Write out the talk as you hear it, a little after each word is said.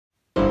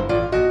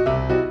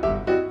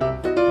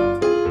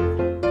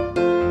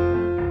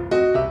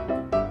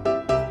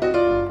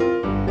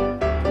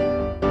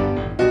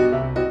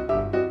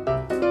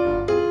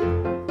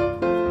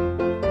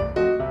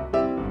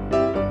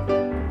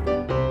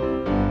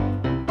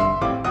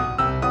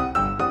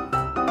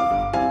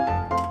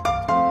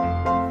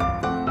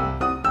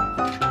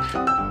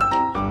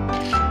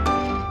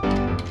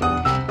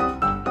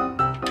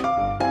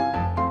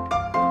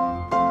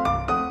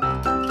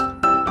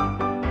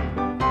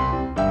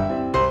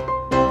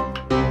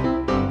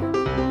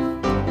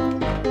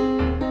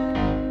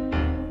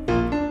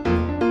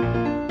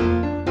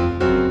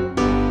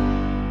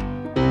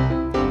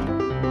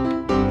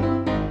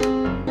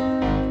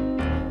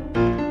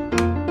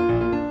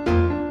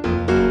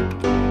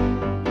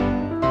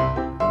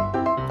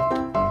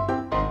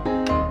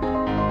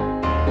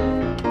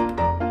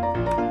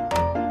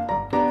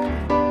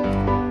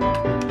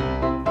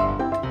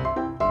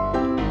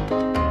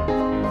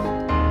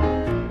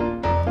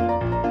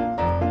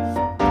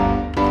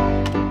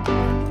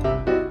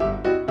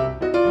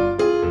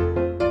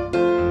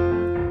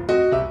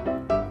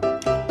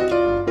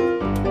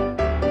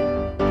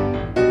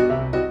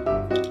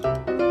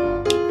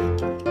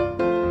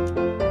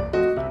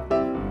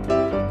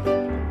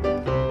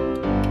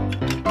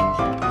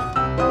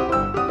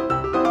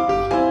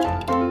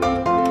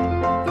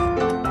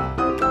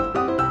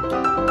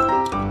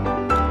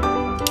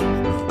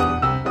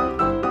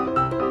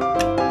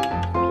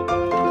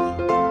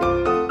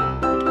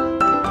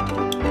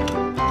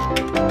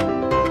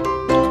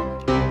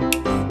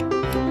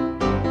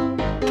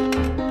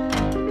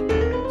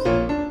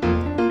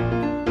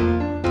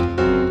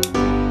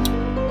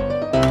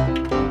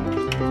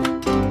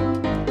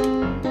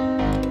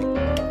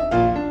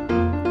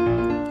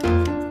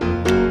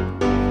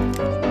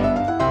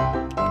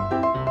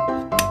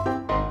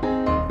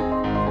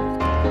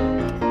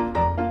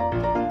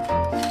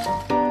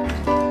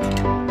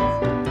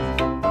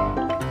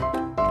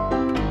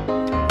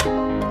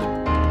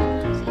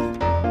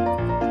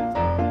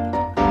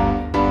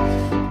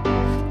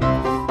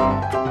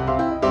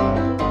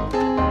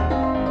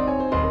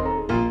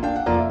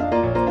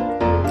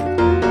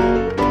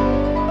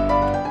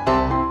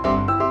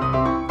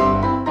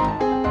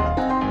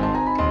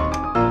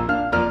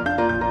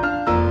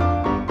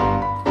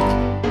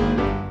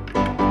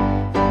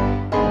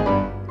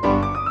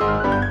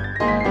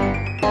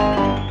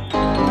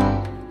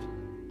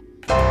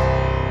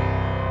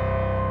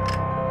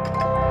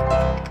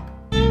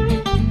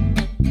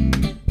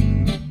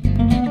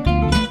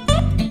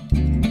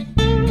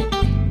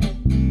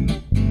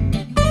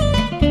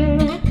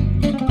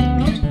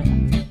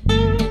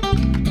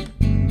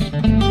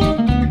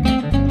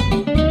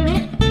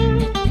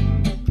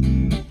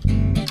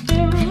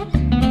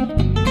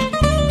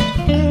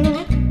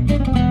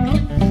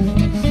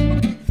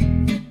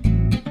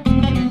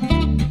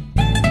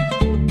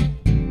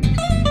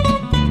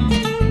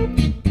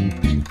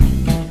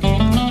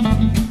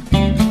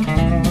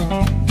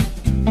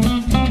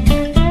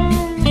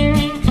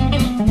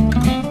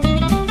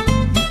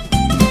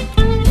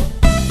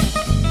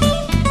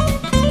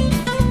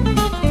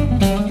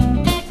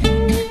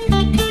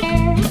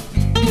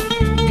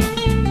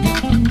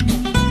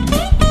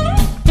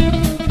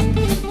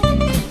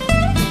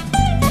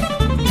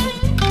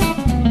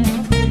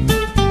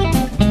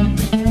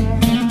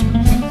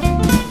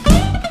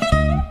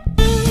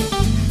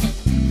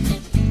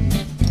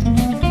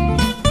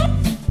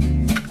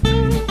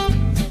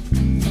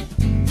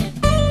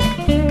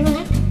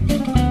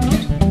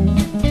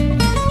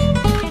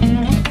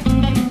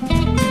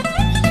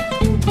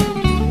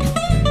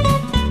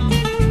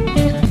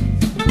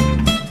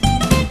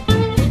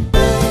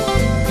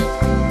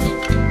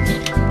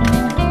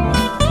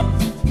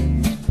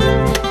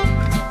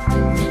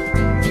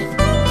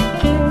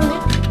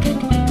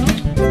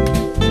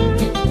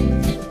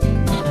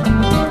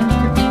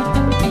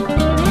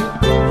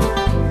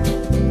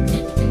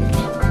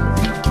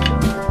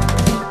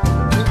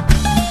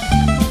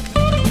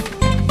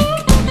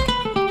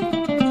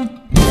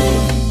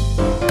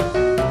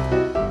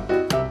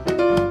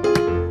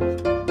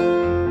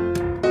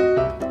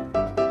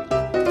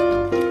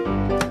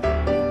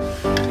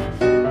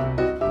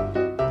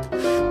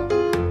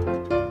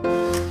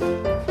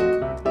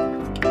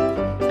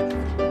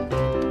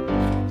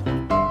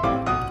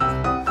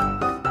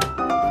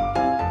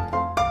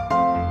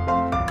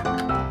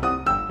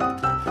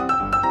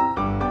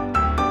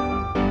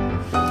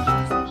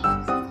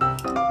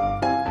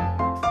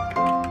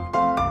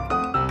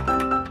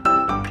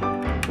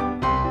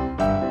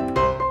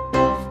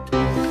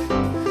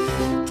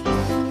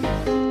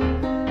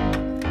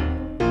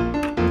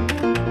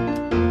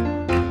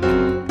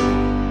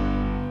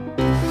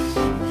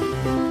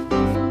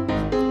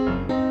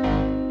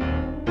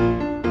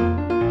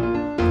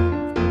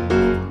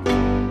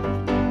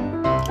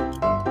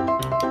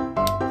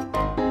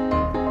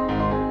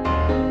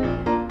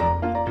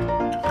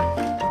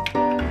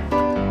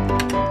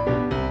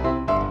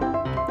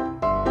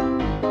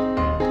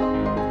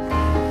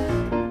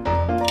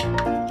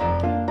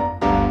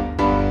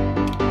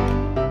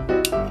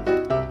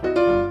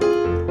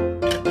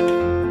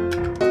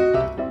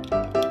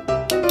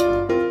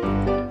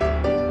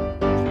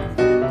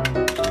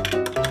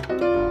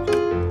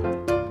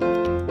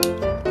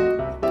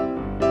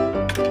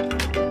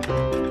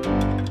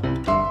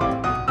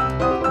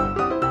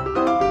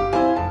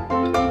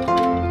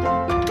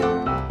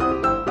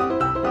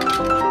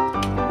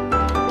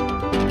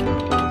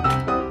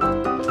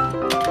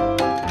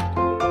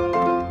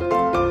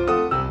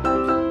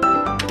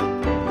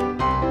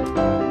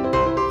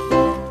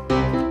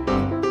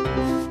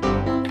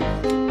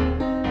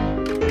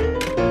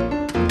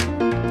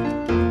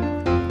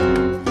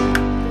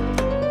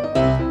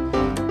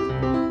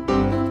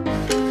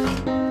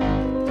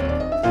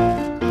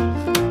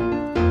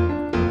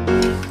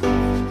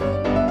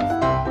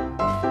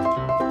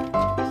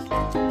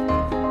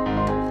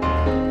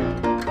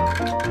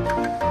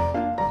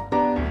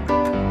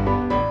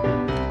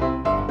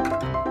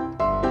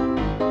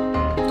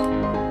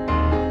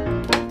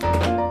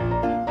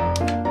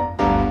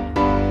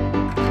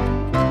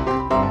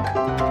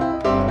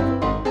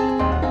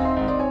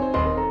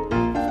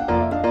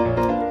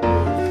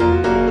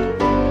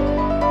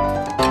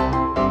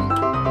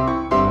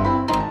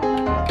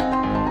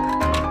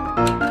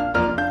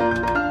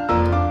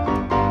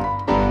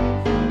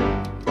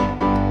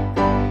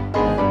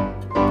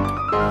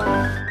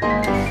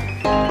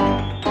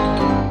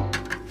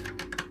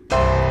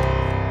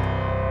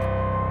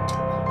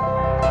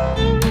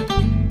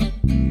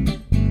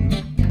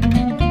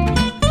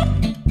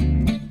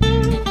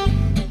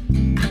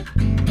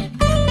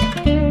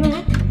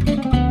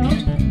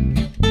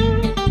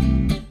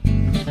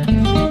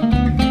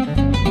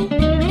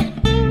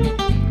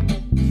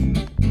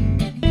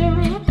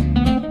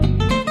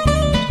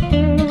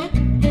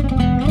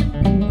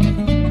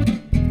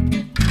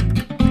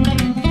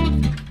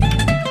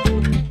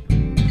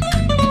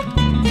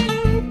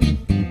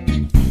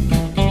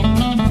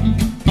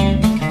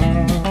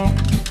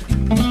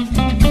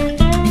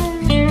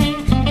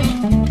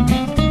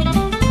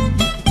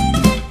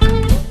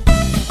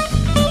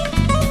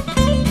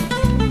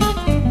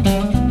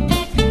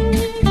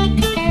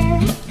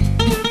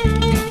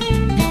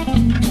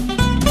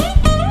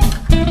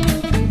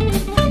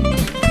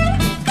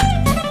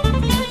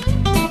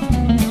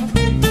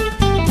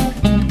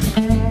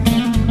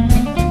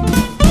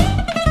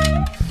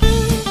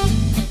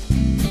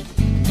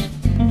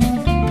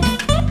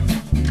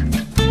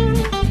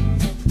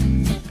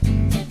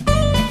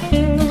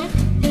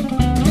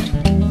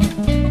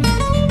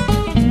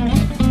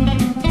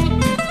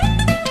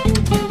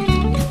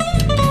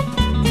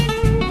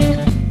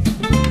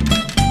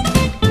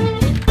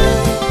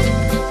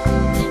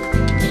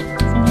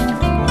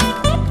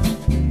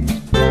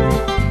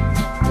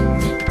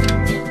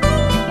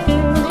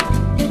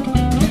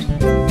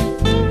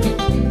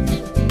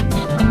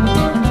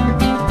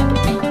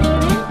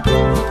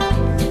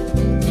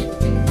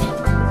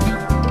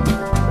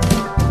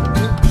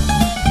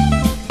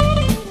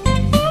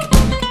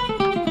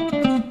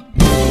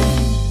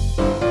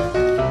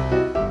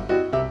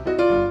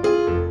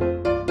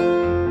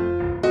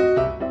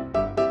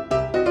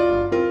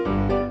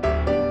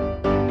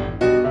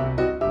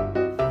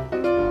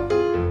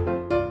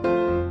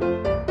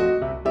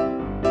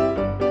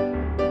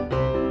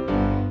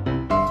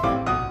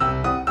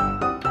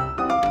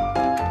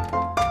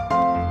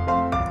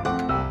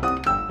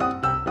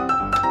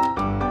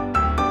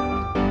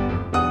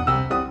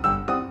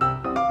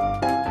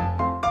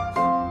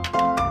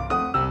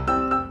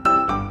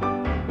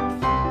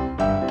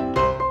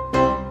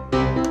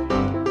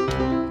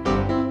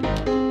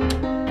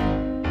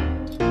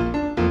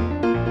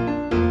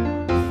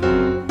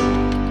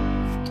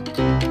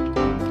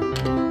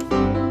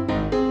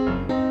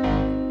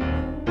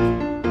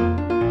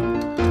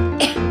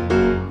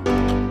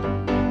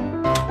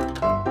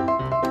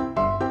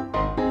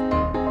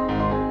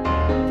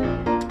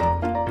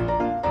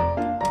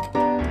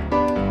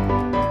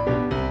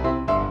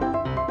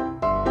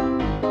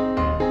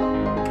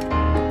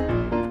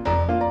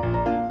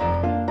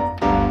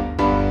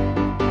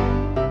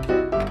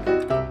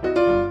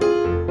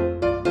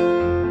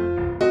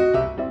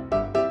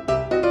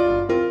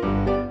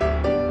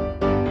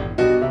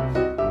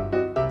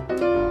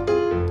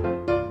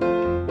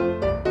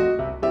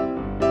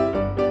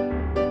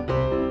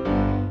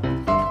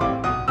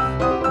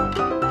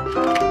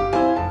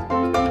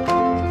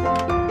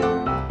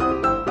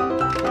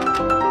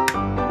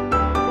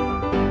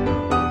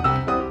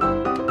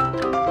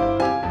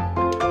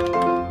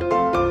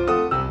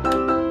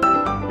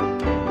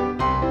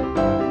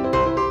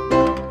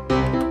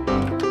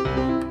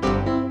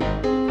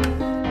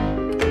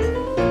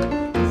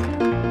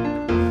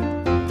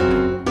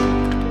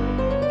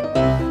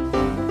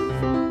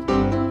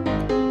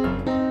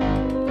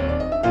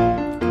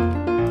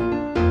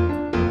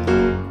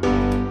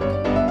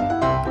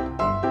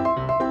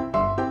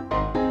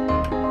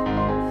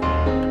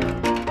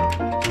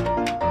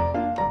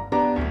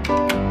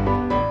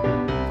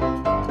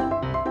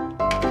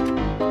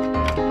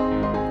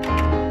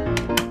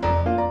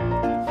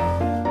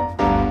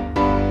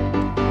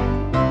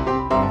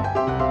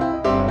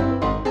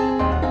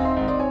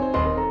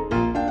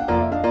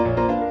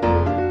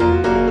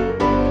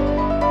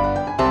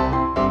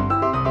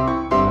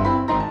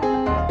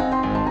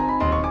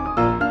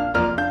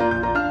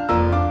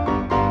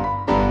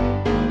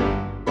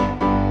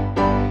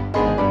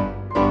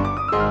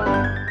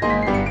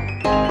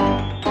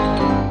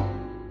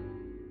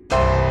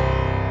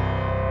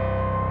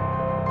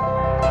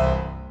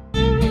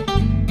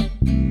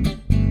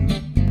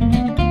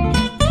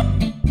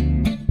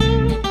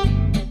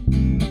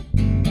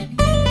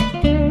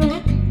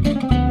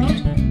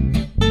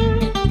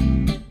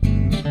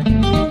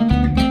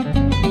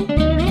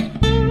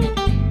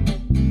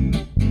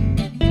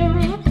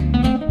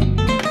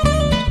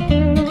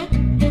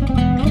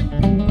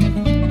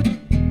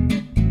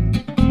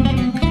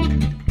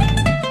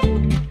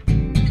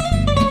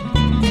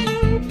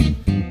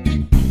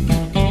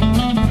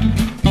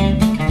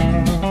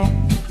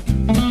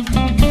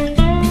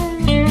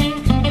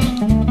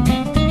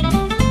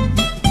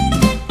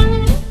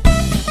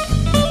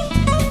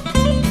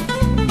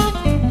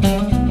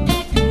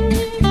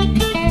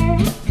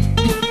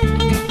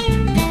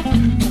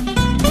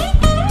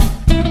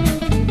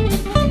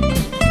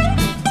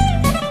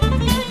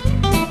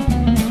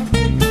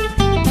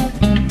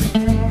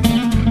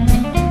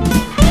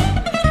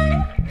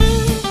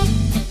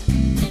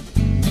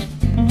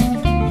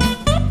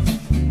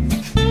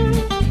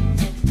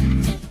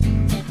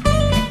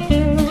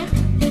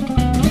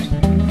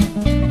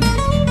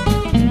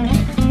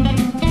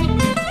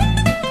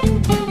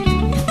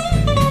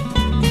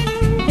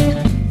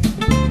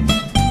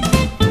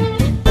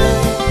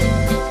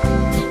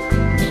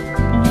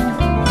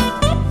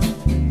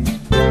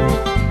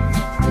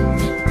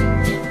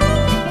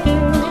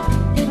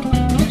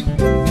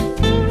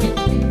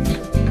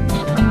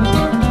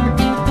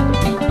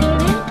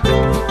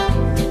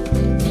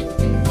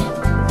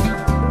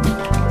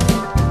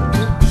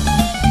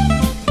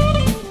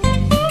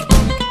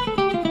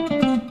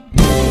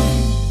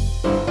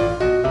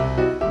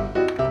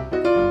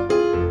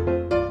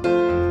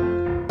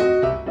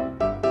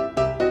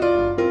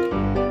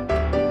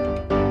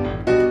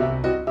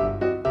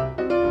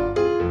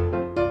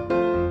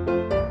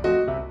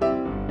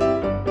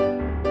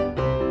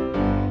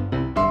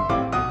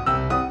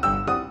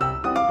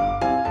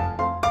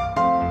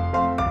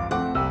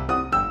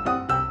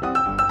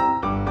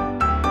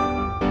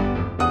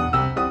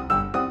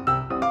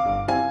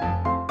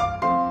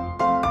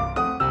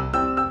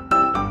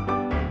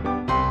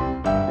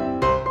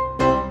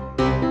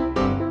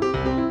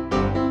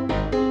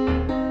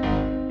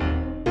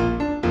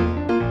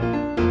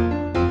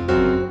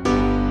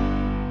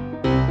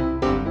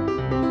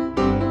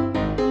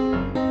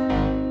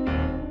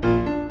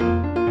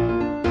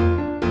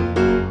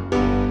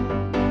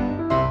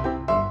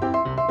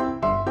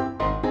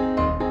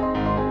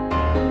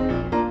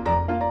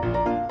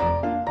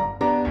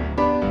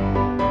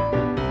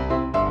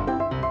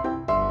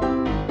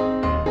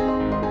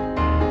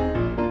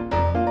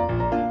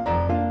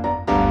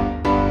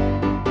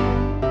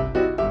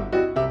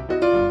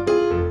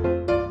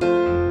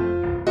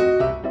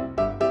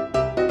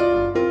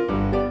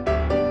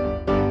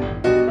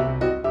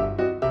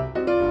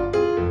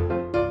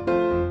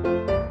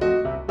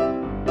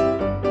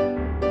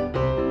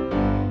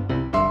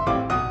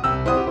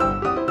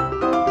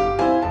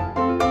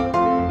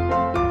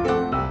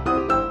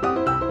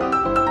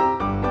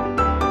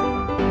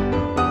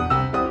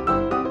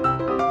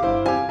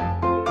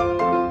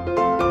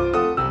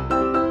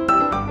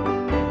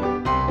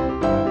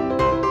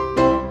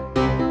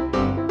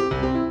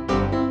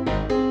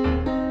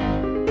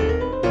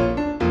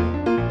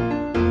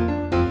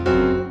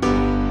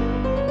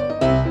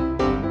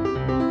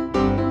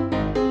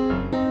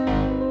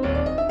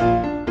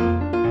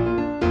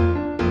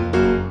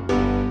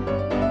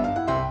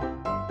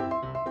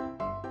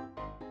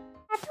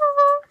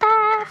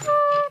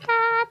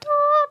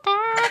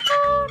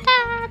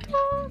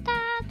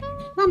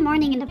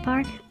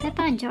park.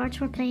 Peppa and George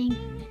were playing.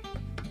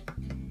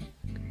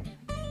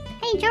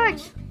 Hey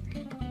George!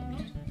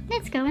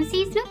 Let's go and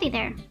see Snoopy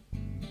there.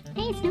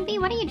 Hey Snoopy,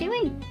 what are you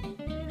doing?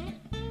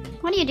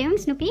 What are you doing,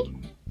 Snoopy?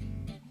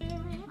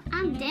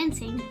 I'm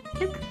dancing.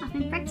 Look, I've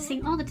been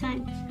practicing all the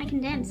time. I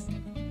can dance.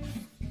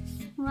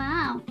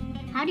 Wow.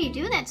 How do you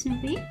do that,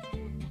 Snoopy?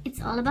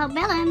 It's all about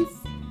balance.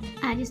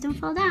 I just don't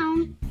fall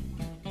down.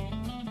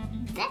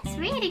 That's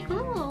really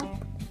cool.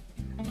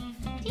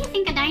 Do you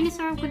think a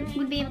dinosaur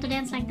would be able to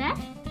dance like that,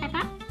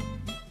 Peppa?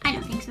 I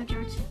don't think so,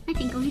 George. I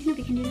think only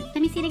Snoopy can do it.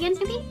 Let me see it again,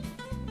 Snoopy.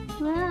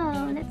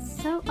 Whoa,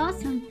 that's so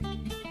awesome.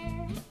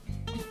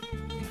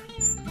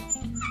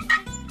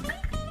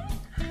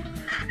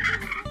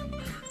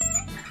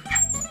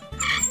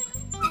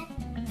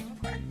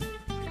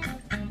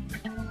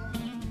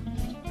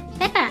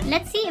 Peppa,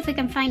 let's see if we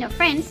can find our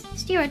friends,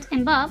 Stuart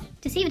and Bob,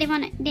 to see if they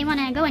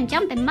wanna go and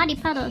jump in muddy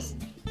puddles.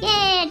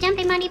 Yeah, jump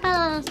in muddy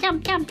puddles,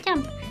 jump, jump,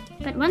 jump.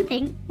 But one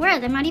thing, where are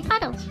the muddy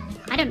puddles?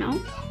 I don't know.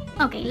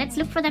 Okay, let's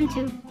look for them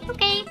too.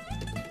 Okay.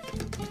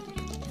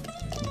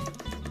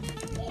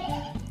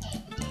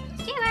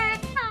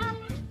 Stuart, Bob.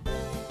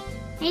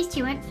 Hey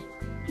Stuart,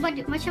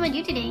 what shall I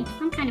do today?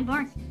 I'm kind of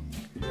bored.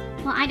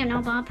 Well, I don't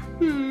know, Bob.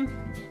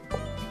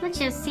 Let's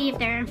just see if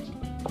there's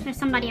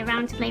somebody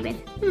around to play with.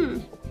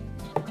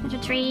 There's a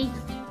tree.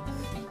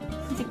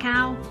 There's a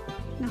cow.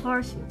 And a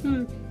horse.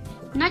 I'm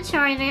not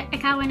sure if a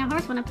cow and a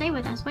horse want to play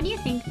with us. What do you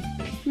think?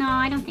 No,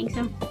 I don't think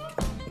so.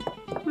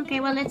 Okay,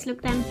 well, let's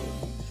look then.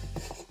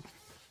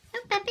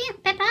 Look,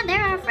 Peppa,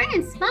 there are our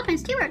friends, Bob and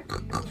Stuart.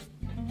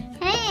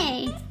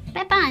 Hey,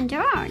 Peppa and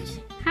George.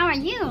 How are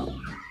you?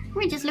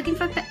 We're just looking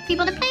for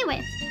people to play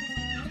with.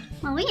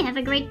 Well, we have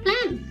a great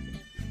plan.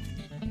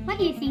 What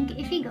do you think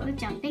if we go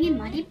jumping in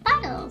muddy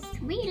puddles?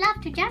 We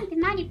love to jump in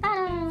muddy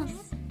puddles.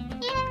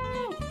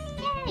 Yay!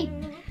 Yay!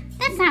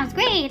 That sounds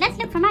great. Let's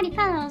look for muddy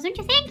puddles, don't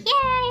you think?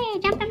 Yay!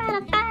 Jump in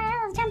muddy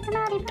puddles, jump in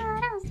muddy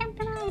puddles, jump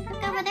in muddy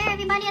puddles. Look over there,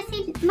 everybody. I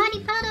see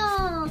muddy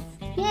puddles.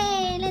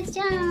 Yay! Let's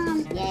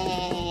jump.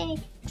 Yay!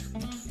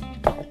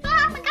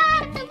 Oh my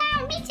God! I fell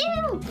down. Me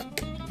too.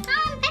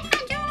 Peppa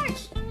and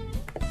George.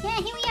 Yeah,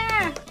 here we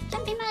are.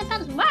 Jumping muddy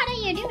puddles. What are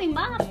you doing,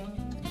 Bob?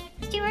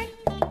 Stuart?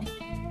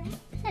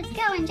 Let's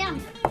go and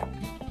jump.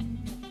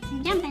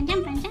 And jump and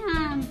jump and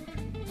jump.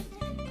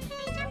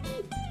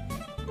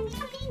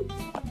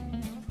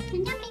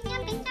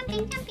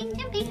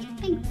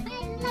 Jumping. I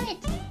love it.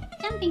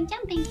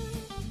 Jumping.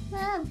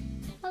 Whoa,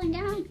 falling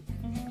down.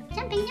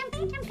 Jumping.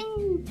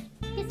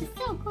 This is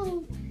so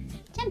cool.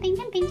 Jumping.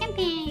 I love it.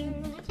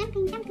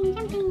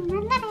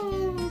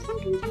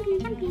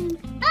 Jumping.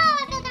 Oh,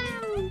 I fell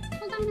down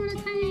all the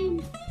time.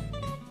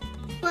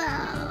 Whoa,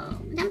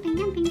 jumping.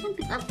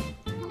 Oh,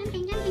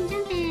 jumping.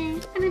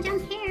 I'm gonna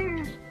jump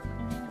here.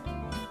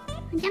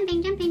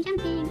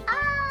 Jumping.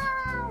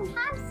 Oh,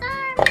 I'm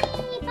sorry,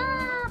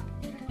 Bob.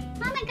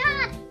 Oh my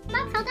God,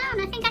 Bob fell down.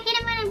 I think I hit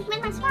him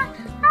with my sword.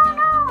 Oh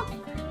no.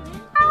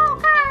 Oh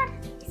God,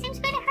 it seems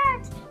really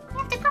hurt. We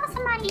have to call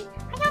somebody.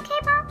 Are you okay,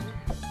 Bob?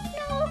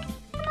 No,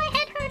 my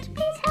head hurts.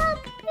 Please help.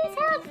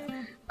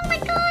 Oh my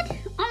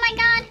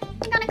God.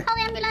 I'm gonna call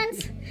the ambulance.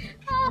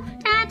 Oh,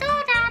 da-do.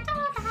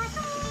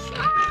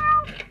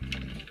 Oh,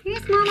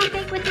 here's Mama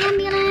Pig with the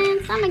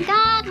ambulance. Oh my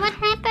God, what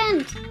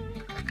happened?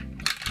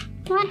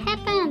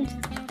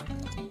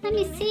 Let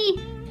me see.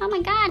 Oh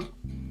my God.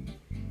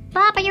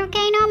 Bob, are you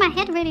okay? No, my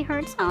head really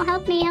hurts. Oh,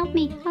 help me.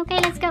 Okay,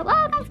 let's go.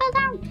 Oh, don't fall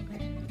down.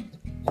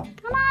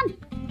 Come on.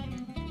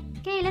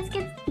 Okay, let's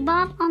get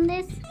Bob on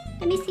this.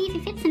 Let me see if he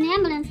fits in the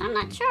ambulance. I'm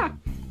not sure.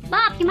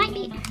 Bob, you might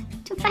be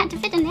too fat to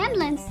fit in the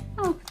ambulance.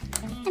 Oh,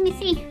 let me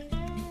see.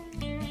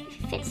 If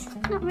he fits.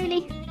 Not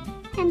really.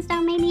 Hands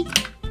down, maybe.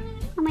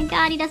 Oh my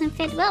God, he doesn't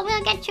fit. Well,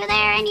 we'll get you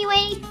there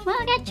anyway.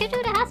 We'll get you to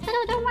the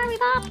hospital. Don't worry,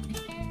 Bob.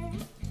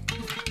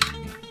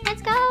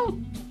 Let's go.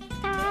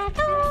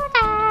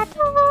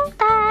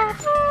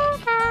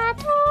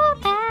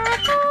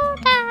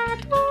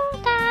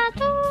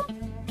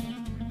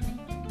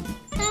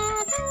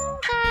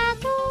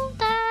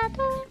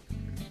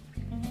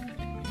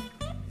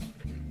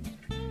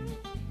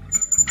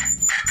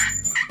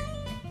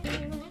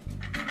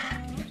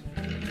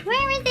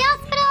 Where is the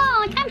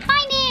hospital? I can't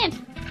find it.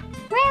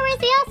 Where is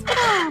the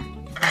hospital?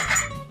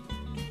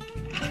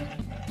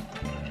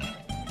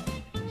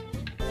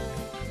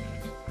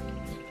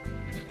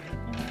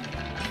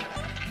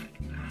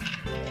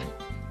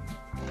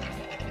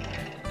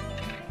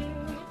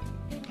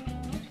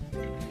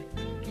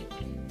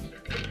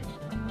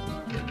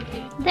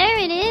 There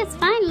it is,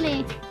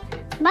 finally.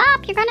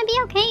 Bob, you're gonna be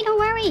okay, don't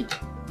worry.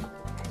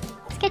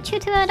 Let's get you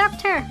to a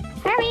doctor.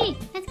 Hurry,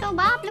 let's go,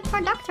 Bob, look for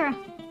a doctor.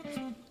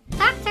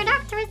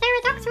 Doctor, is there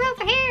a doctor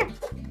over here?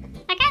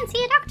 I can't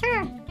see a doctor.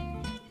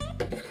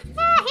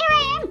 Yeah, here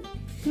I am.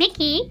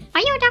 Mickey,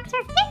 are you a doctor?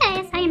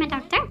 Yes, I am a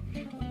doctor.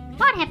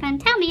 What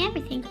happened? Tell me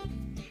everything.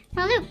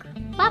 Well, look,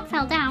 Bob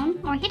fell down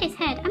or hit his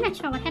head. I'm not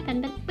sure what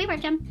happened, but they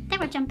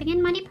were jumping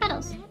in muddy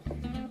puddles.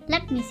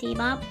 Let me see,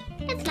 Bob.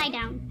 Let's lie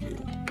down.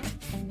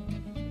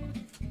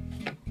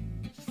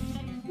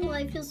 Well,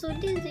 I feel so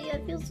dizzy. I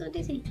feel so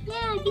dizzy.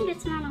 Yeah, I think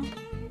that's normal.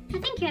 I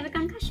think you have a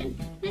concussion.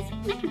 That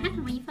can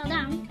happen when you fall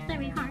down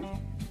very hard.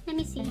 Let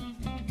me see.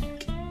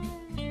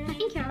 I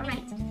think you're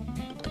alright.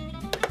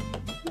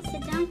 Let's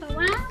sit down for a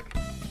while.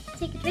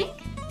 Take a drink.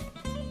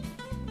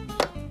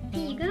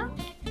 Here you go.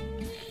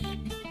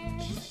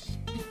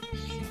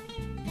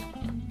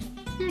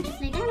 Now just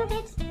lay down a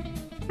bit.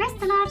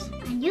 Rest a lot,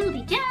 and you'll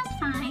be just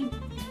fine.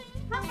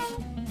 Okay.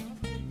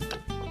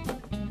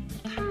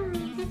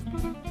 That's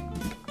better.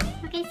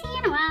 Okay, see you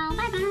in a while.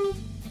 Bye bye.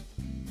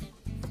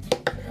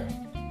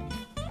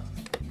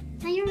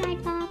 Are you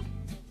alright, Bob?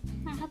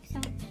 I hope so.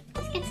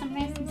 Just get some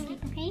rest and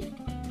sleep, okay?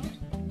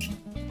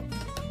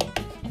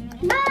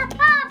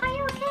 Bob, are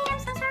you okay? I'm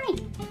so sorry.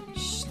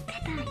 Shh,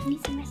 Peppa, you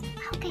need some rest.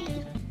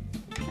 Okay.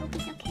 I hope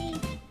he's okay.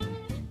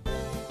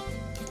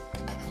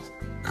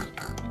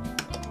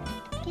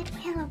 Get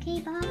well, okay,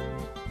 Bob?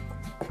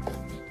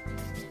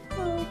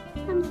 Oh,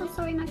 I'm so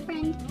sorry, my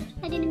friend.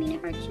 I didn't mean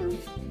to hurt you.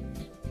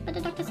 But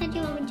the doctor said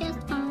you were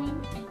just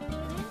fine.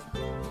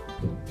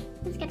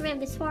 Let's get rid of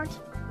this sword.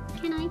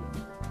 Can I?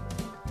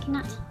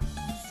 Cannot.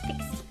 It's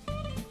fixed.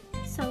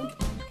 So,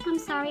 I'm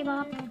sorry,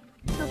 Bob.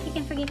 Hope you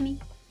can forgive me.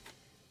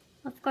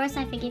 Of course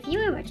I forgive you,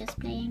 we were just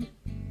playing.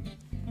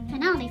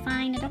 And I'll be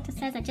fine. The doctor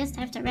says I just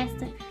have to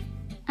rest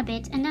a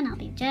bit and then I'll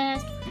be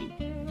just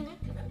fine.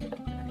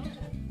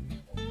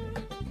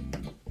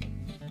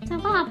 So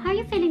Bob, how are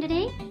you feeling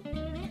today?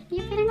 Are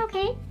you feeling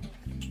okay?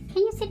 Can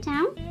you sit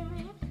down?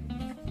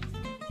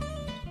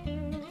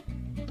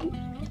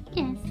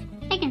 Yes,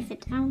 I can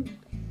sit down.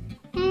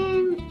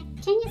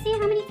 Can you see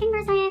how many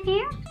fingers I have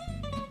here?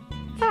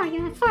 4,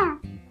 you have 4.